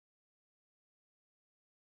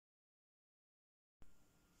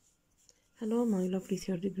Hello my lovely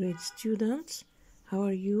third grade students, how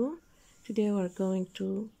are you? Today we are going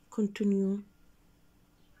to continue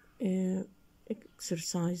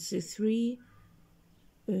exercise 3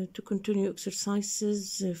 to continue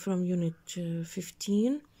exercises from unit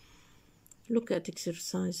 15. Look at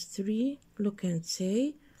exercise 3, look and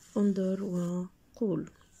say انظر وقول.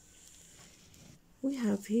 We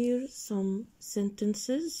have here some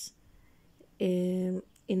sentences in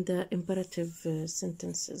the imperative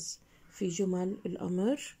sentences. في جمل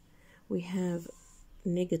الأمر we have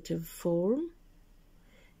negative form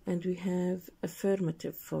and we have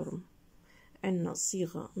affirmative form. عنا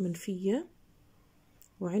صيغة منفية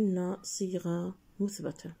وعنا صيغة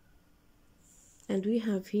مثبتة. And we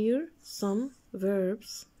have here some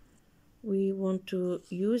verbs. We want to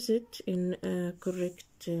use it in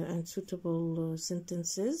correct and suitable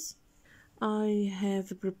sentences. I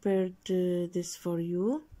have prepared this for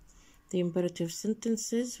you. The imperative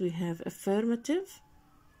sentences, we have affirmative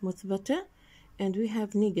مثبتة and we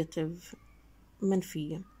have negative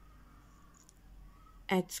منفية.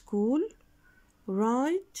 At school,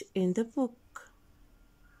 write in the book.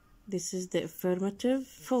 This is the affirmative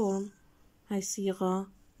form. هاي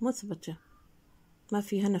صيغة مثبتة ما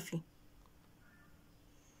فيها نفي.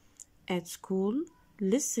 At school,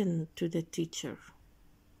 listen to the teacher.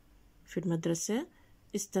 في المدرسة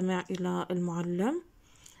استمع إلى المعلم.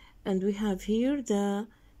 And we have here the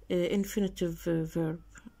infinitive verb,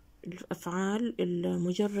 الأفعال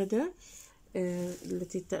المجردة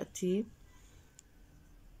التي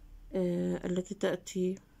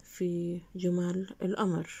تأتي في جمل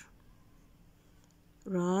الأمر.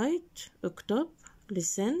 write اكتب,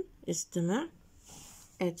 listen استمع.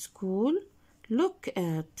 at school, look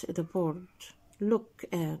at the board. look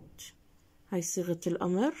at هاي صيغة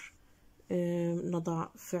الأمر. نضع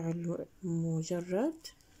فعل مجرد.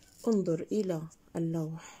 انظر إلى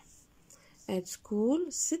اللوح. at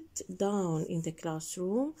school, sit down in the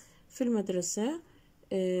classroom. في المدرسة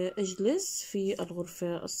اجلس في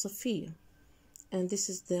الغرفة الصفية. and this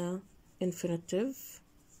is the infinitive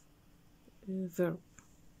verb.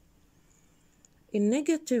 in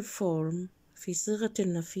negative form في صيغة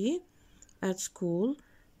النفي at school,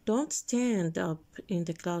 don't stand up in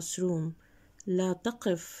the classroom. لا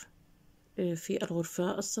تقف في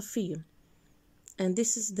الغرفة الصفية. and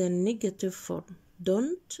this is the negative form.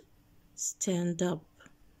 don't stand up.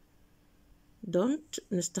 don't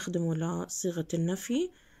نستخدمه لصيغة النفي.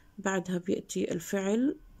 بعدها بيأتي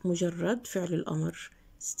الفعل مجرد فعل الأمر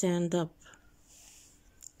stand up.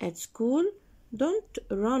 at school, don't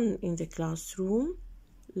run in the classroom.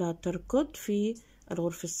 لا تركض في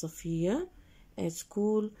الغرفة الصفية. at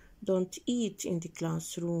school, don't eat in the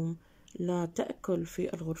classroom. لا تأكل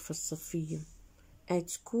في الغرفة الصفية. at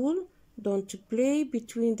school, don't play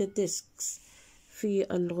between the desks.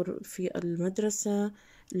 في المدرسة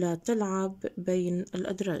لا تلعب بين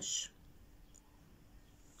الأدراج.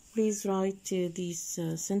 Please write these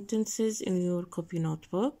sentences in your copy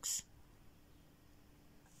notebooks.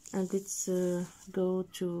 And let's go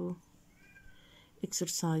to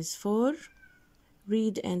exercise 4.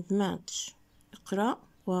 Read and match. اقرأ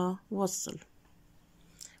ووصل.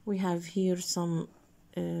 We have here some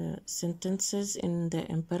sentences in the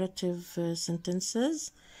imperative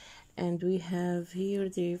sentences, and we have here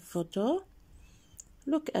the photo.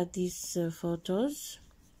 Look at these photos.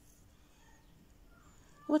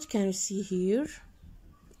 What can you see here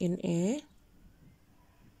in A?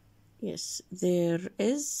 Yes, there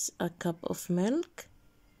is a cup of milk.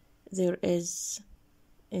 There is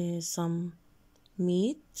some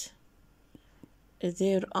meat.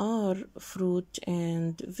 There are fruit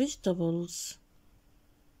and vegetables.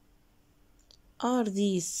 Are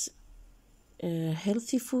these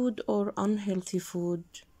healthy food or unhealthy food?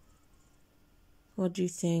 What do you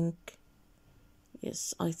think?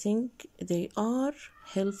 Yes, I think they are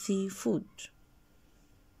healthy food.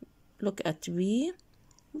 Look at B.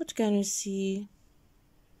 What can you see?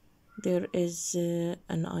 There is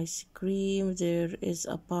an ice cream. There is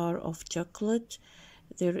a bar of chocolate.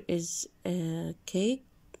 There is a cake,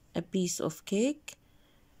 a piece of cake.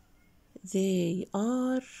 They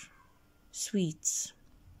are sweets.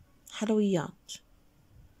 حلويات.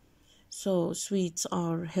 So sweets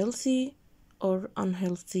are healthy or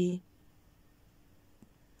unhealthy?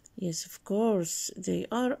 Yes, of course, they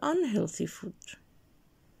are unhealthy food.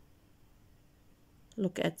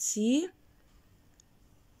 Look at C.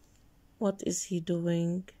 What is he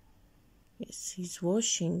doing? Yes, he's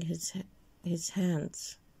washing his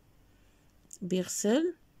hands.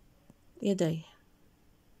 بيغسل يديه.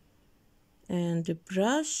 And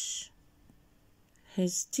brush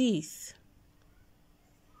his teeth.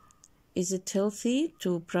 Is it healthy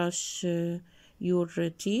to brush your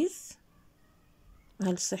teeth?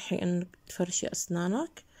 هل صحي إنك تفرشي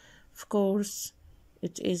أسنانك؟ Of course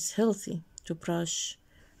it is healthy to brush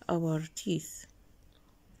our teeth.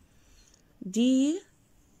 D.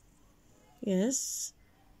 Yes,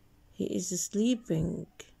 he is sleeping.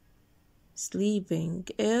 Sleeping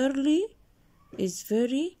early is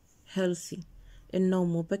very healthy.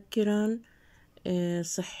 النوم مبكرا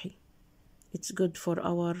صحي. It's good for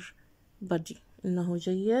our body. إنه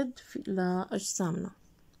جيد لأجسامنا.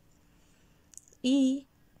 E.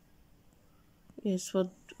 Yes,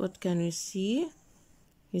 what can you see?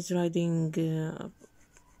 He's riding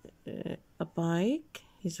a bike.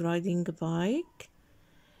 He's riding a bike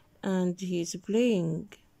and he's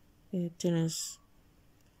playing tennis.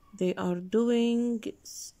 They are doing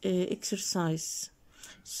exercise.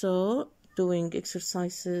 So doing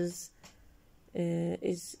exercises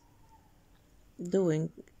is doing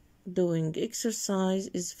exercise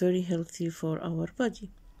is very healthy for our body.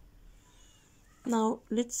 Now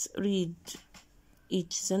let's read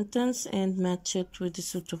each sentence and match it with a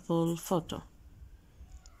suitable photo.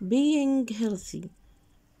 Being healthy,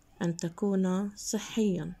 أن تكون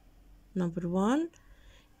صحيا. Number 1,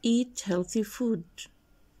 eat healthy food.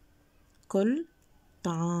 كل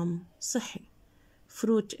طعام صحي.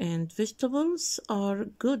 Fruit and vegetables are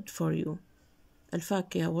good for you.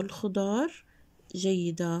 الفاكهة والخضار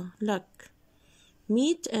جيدة لك.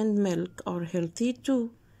 Meat and milk are healthy too.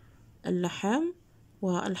 اللحم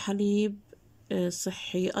والحليب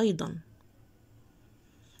صحي أيضا.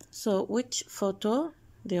 So which photo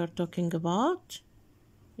they are talking about?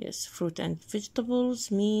 Yes, fruit and vegetables,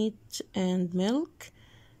 meat and milk.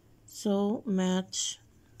 So match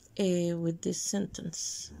A with this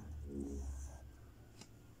sentence.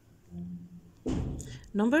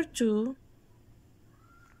 Number 2,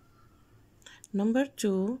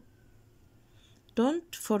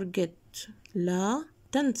 don't forget. لا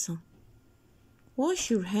تنسى.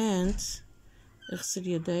 Wash your hands. اغسل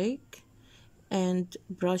يديك. And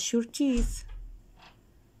brush your teeth.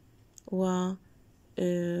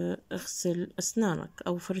 اغسل أسنانك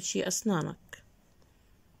أو فرشي أسنانك.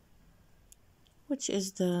 Which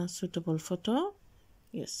is the suitable photo?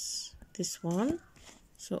 Yes, this one.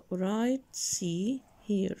 So write C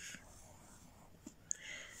here.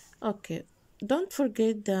 Okay, don't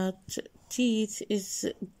forget that teeth is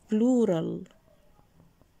plural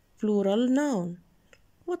noun.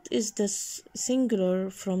 What is the singular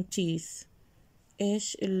from teeth?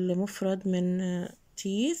 إيش المفرد من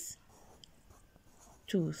teeth?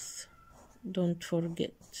 Tooth. Don't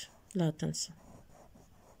forget. لا تنسى.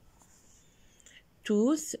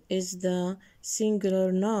 Tooth is the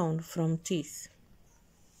singular noun from teeth.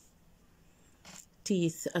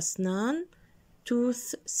 Teeth أسنان.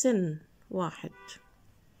 Tooth سن واحد.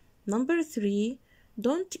 Number 3,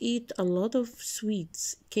 don't eat a lot of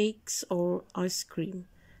sweets, cakes or ice cream.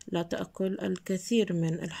 لا تأكل الكثير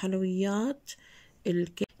من الحلويات،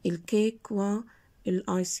 الكيك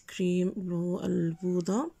والآيس كريم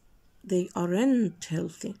والبوظة. They aren't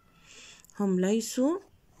healthy. هم ليسوا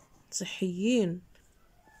صحيين.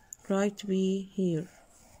 Write B here.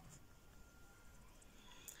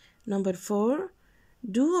 Number 4,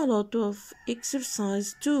 do a lot of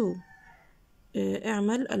exercise too.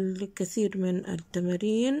 اعمل الكثير من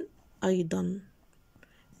التمارين أيضا.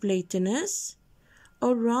 Play tennis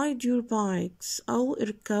or ride your bikes أو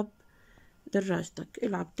اركب دراجتك.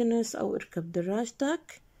 العب تنس أو اركب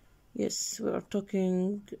دراجتك. Yes, we are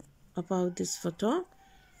talking about this photo.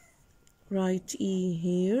 Write E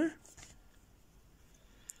here.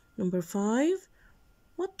 Number 5,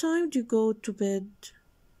 what time do you go to bed?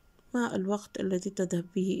 ما الوقت الذي تذهب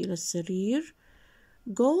به إلى السرير؟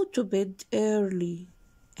 Go to bed early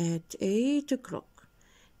at 8 o'clock.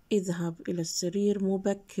 اذهب إلى السرير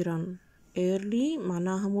مبكرا. Early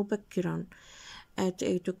معناها مبكرا. At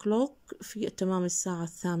 8 o'clock في تمام الساعة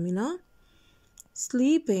 8.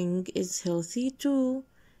 Sleeping is healthy too.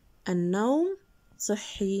 النوم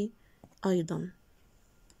صحي أيضا.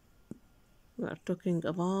 We are talking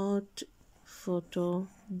about photo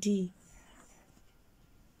D.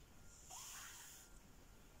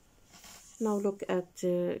 Now look at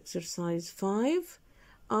exercise 5.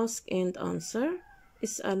 Ask and answer.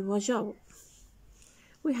 اسأل وجاوب.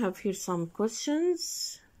 We have here some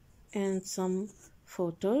questions and some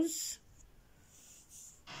photos.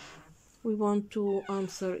 We want to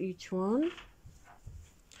answer each one.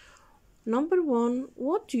 Number 1,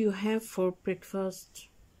 what do you have for breakfast?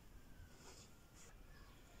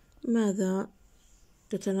 ماذا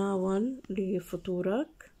تتناول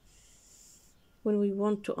لفطورك? When we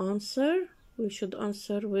want to answer, we should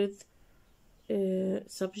answer with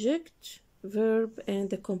subject verb and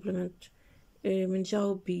the complement.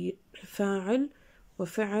 بنجاوب بفاعل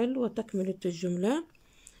وفعل وتكملة الجملة.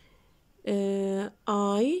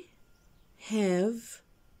 I have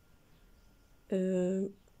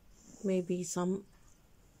maybe some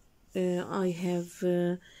I have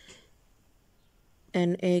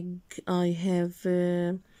an egg, I have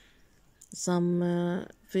some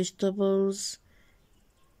vegetables,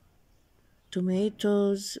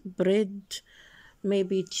 tomatoes, bread,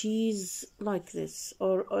 maybe cheese, like this,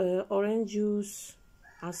 or orange juice,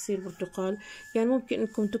 عصير برتقال. يعني ممكن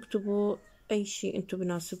انكم تكتبوا اي شيء انتم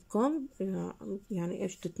بناسبكم، يعني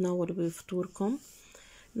ايش تتناولوا بفطوركم.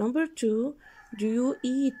 Number 2, do you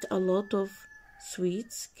eat a lot of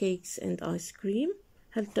sweets, cakes and ice cream?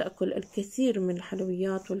 هل تأكل الكثير من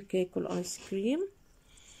الحلويات والكيك والآيس كريم؟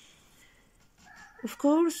 Of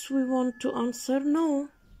course we want to answer no.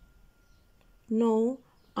 No,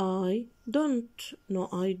 I don't. No,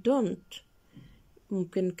 I don't.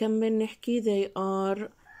 ممكن نكمل نحكي they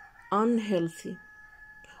are unhealthy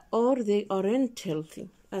or they aren't healthy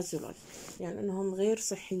as you like، يعني أنهم غير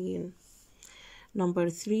صحيين. Number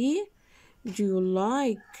 3, do you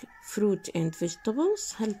like fruit and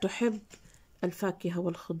vegetables? هل تحب الفاكهة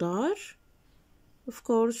والخضار؟ Of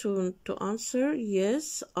course we want to answer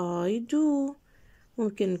yes, I do.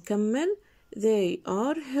 ممكن نكمل they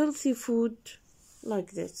are healthy food,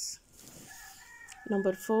 like this.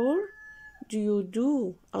 Number 4, do you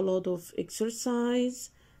do a lot of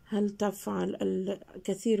exercise? هل تفعل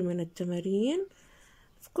الكثير من التمارين؟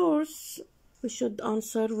 Of course we should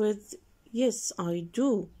answer with yes, I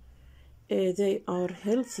do. They are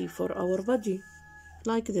healthy for our body,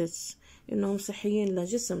 like this. إنهم صحيين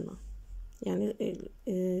لجسمنا، يعني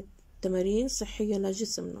التمارين صحية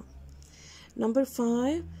لجسمنا. Number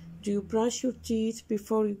 5, do you brush your teeth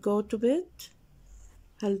before you go to bed?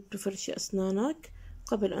 هل تفرشي أسنانك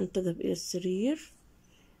قبل أن تذهب إلى السرير؟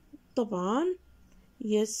 طبعا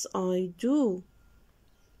yes, I do.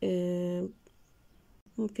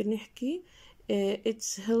 ممكن نحكي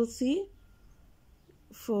it's healthy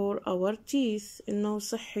for our teeth، إنه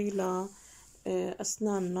صحي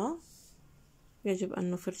لأسناننا، يجب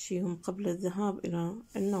أن نفرشيهم قبل الذهاب إلى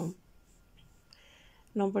النوم.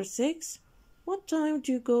 Number 6, what time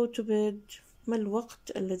do you go to bed? ما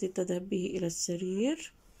الوقت الذي تذهب به إلى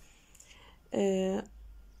السرير؟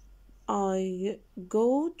 I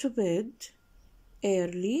go to bed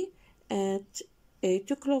early at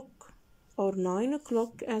 8 o'clock or 9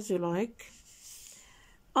 o'clock as you like.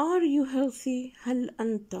 Are you healthy? هل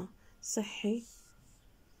أنت صحي؟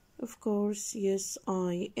 Of course, yes,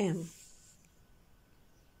 I am.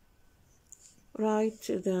 Write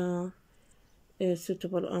the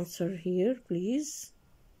suitable answer here, please.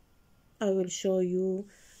 I will show you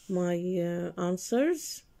my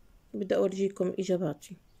answers. بدي أورجيكم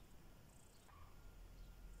إجاباتي.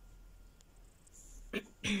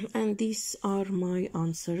 And these are my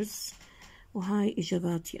answers. وهاي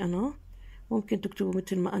إجاباتي أنا. ممكن تكتبوا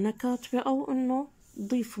مثل ما أنا كاتبة، أو إنه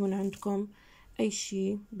ضيفوا من عندكم أي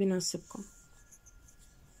شيء بناسبكم.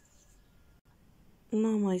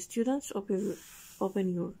 Now my students,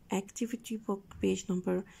 open your activity book, page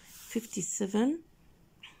number 57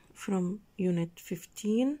 from unit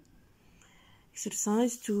 15.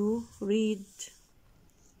 Exercise 2, read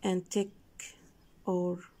and tick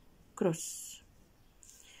or cross.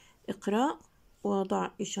 اقرأ وضع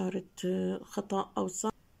إشارة خطأ أو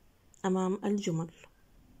صح أمام الجمل.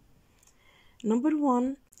 Number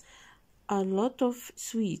 1, a lot of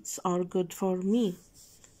sweets are good for me.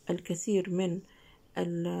 الكثير من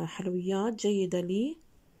الحلويات جيدة لي.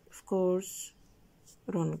 Of course,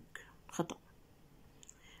 wrong. خطأ.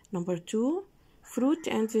 Number 2, fruit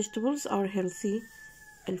and vegetables are healthy.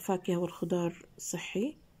 الفاكهة والخضار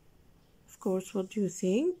صحي. Of course, what do you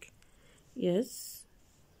think? Yes.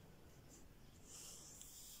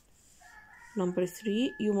 Number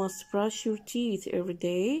 3, you must brush your teeth every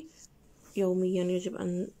day. يوميا يجب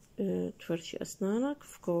أن تفرشي أسنانك.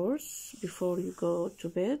 Of course, before you go to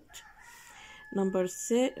bed. Number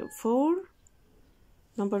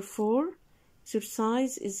 4,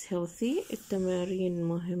 exercise is healthy. التمارين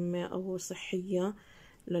مهمة أو صحية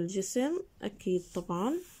للجسم، أكيد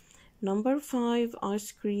طبعا. Number 5,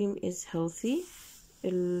 ice cream is healthy.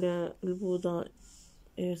 البوظة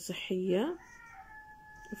صحية.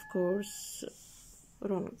 Of course,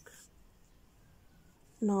 wrong.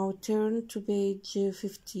 Now turn to page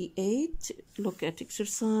 58. Look at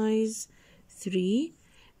exercise 3.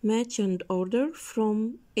 Match and order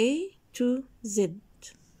from A to Z.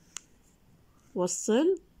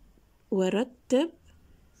 وصل ورتب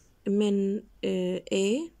من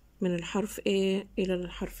A من الحرف A إلى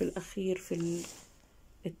الحرف الأخير في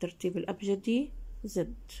الترتيب الأبجدي Z.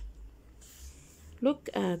 Look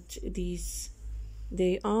at these.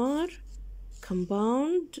 They are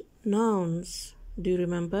compound nouns. Do you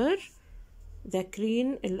remember?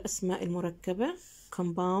 ذاكرين الأسماء المركبة.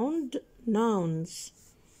 Compound nouns.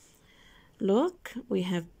 Look, we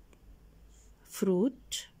have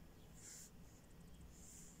fruit.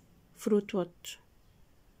 Fruit what?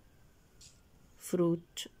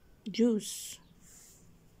 Fruit juice.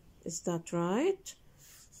 Is that right?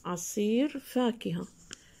 عصير فاكهة.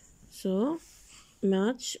 So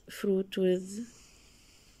match fruit with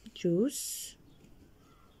juice.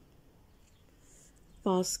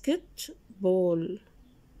 Basket, ball,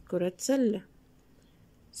 كرة سلة.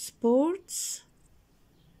 Sports,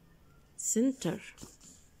 center.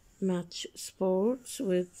 Match sports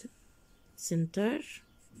with center.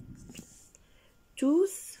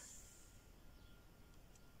 Tooth,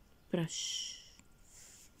 brush.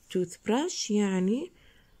 Toothbrush يعني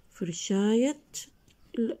فرشاية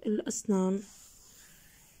الأسنان.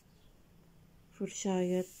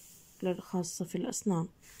 فرشاية الخاصة في الأسنان.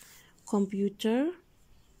 Computer,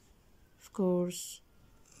 of course,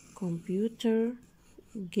 computer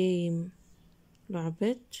game.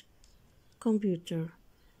 لعبة computer.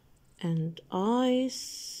 And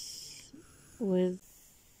ice with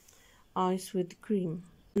cream.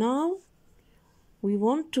 Now we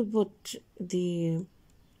want to put the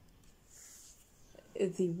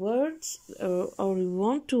words or we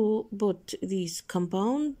want to put these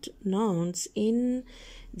compound nouns in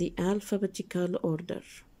the alphabetical order.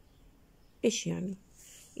 إيش يعني؟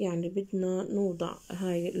 يعني بدنا نوضع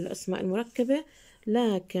هاي الأسماء المركبة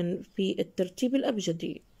لكن في الترتيب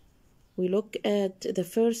الأبجدي. We look at the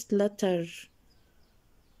first letter.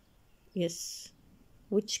 Yes.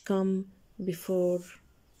 Which come before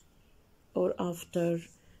or after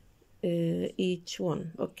each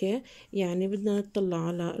one. Okay. يعني بدنا نطلع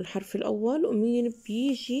على الحرف الأول ومين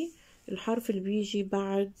بيجي الحرف اللي بيجي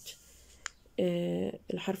بعد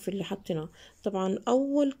الحرف اللي حطيناه. طبعا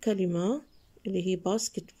أول كلمة اللي هي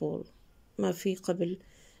basketball ما في قبل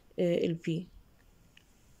البي.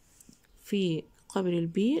 في قبل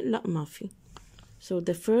البي لا ما في. So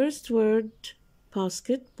the first word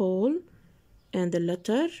basketball and the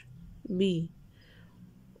letter B.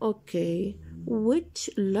 Okay, which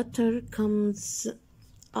letter comes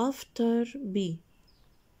after B?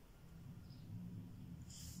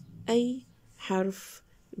 أي حرف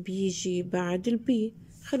بيجي بعد البي؟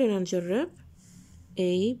 خلينا نجرب.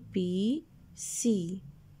 A, B, C.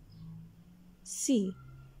 C.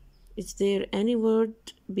 Is there any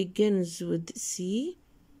word begins with C?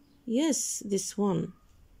 Yes, this one.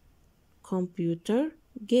 Computer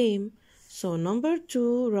game. So number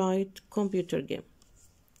 2, write computer game.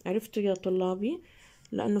 عرفتوا يا طلابي؟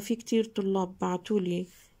 لأنه في كتير طلاب بعتولي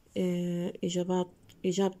إجابة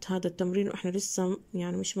هذا التمرين وإحنا لسه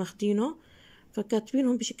يعني مش ماخدينه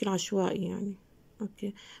فكاتبينهم بشكل عشوائي يعني.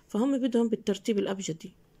 أوكي. فهم بدهم بالترتيب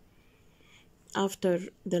الأبجدي. After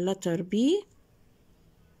the letter B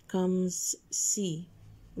comes C.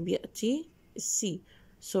 بيأتي C.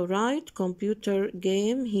 So write computer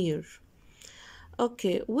game here.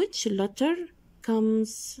 Okay, which letter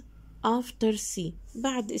comes after C?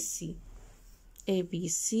 بعد C. A, B,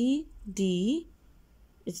 C, D.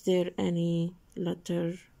 Is there any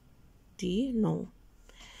letter D? No.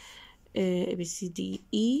 A, B, C, D,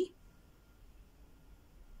 E,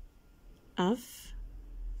 F.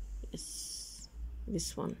 Yes,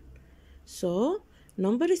 this one. So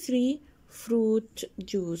number 3, fruit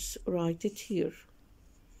juice. Write it here.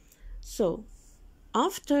 So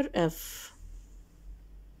after F,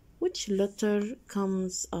 which letter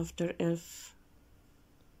comes after F?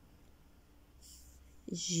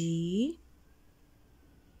 G.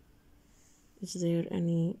 Is there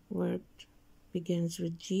any word begins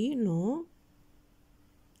with G? No.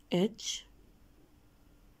 H.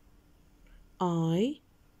 I.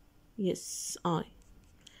 Yes, I.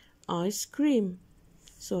 Ice cream.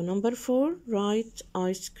 So number 4, write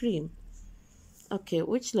ice cream. Okay,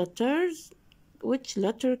 which letter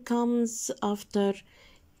comes after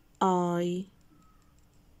I?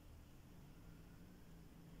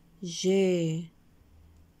 J.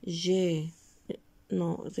 J.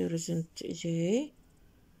 No, there isn't J.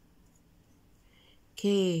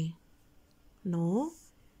 K. No.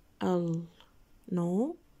 L.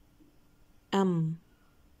 No. M.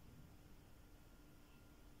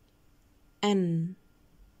 N.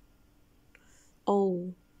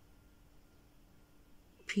 O.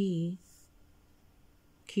 P.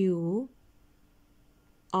 Q.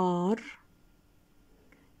 R.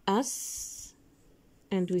 S.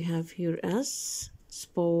 And we have here S.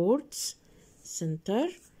 sports center.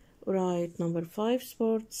 Write number 5,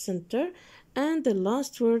 sports center. And the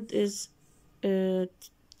last word is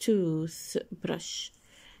toothbrush.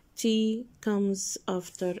 T comes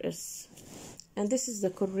after S. And this is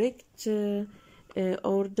the correct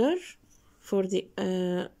order for the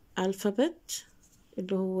alphabet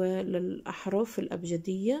اللي هو للأحرف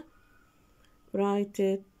الأبجدية.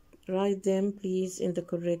 Write them please in the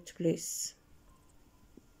correct place.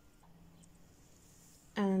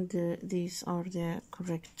 And these are the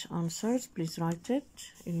correct answers. Please write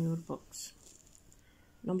it in your box.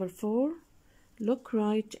 Number 4. Look,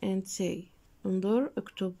 write and say. انظر,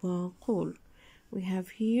 اكتب وقول. We have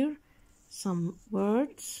here some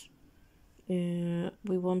words.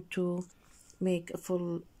 We want to make a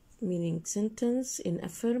full meaning sentence in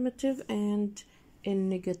affirmative and in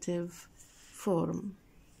negative form.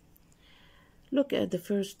 Look at the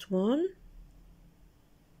first one.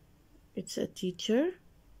 It's a teacher.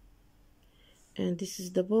 And this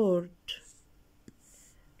is the board.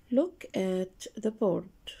 Look at the board.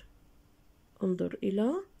 انظر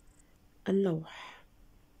إلى اللوح.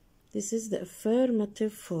 This is the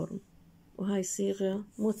affirmative form. وهاي صيغة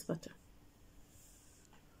مثبتة.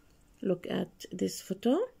 Look at this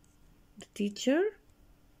photo. The teacher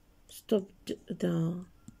stopped the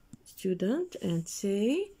student and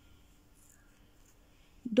say,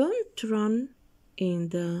 don't run in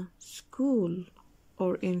the school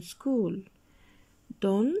or in school.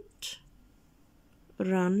 Don't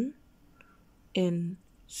run in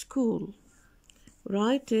school.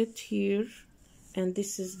 Write it here, and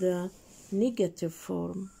this is the negative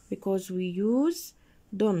form because we use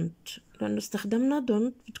don't. لأنه استخدمنا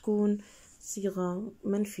don't بتكون صيغة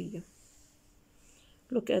منفية.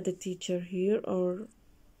 Look at the teacher here, or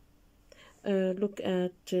look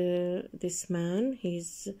at this man,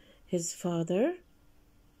 he's his father,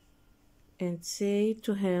 and say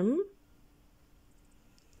to him,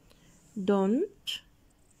 don't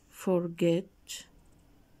forget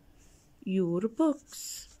your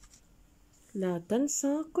books. لا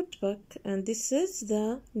تنسى كتبك. And this is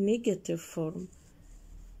the negative form.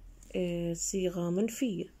 صيغة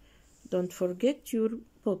منفية. Don't forget your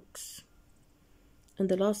books. And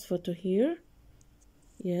the last photo here.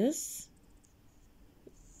 Yes.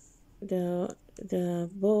 The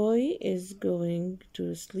boy is going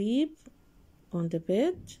to sleep on the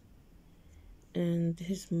bed. And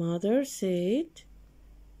his mother said,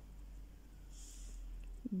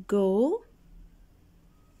 go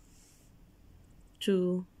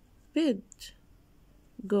to bed.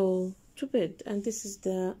 Go to bed. And this is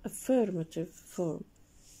the affirmative form.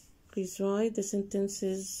 Please write the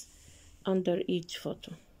sentences under each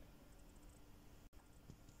photo.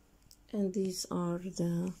 And these are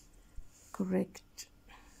the correct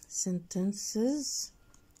sentences.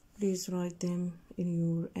 Please write them in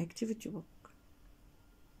your activity book.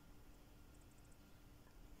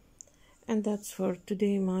 And that's for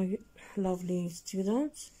today, my lovely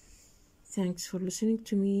students. Thanks for listening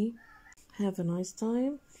to me. Have a nice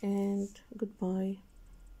time and goodbye.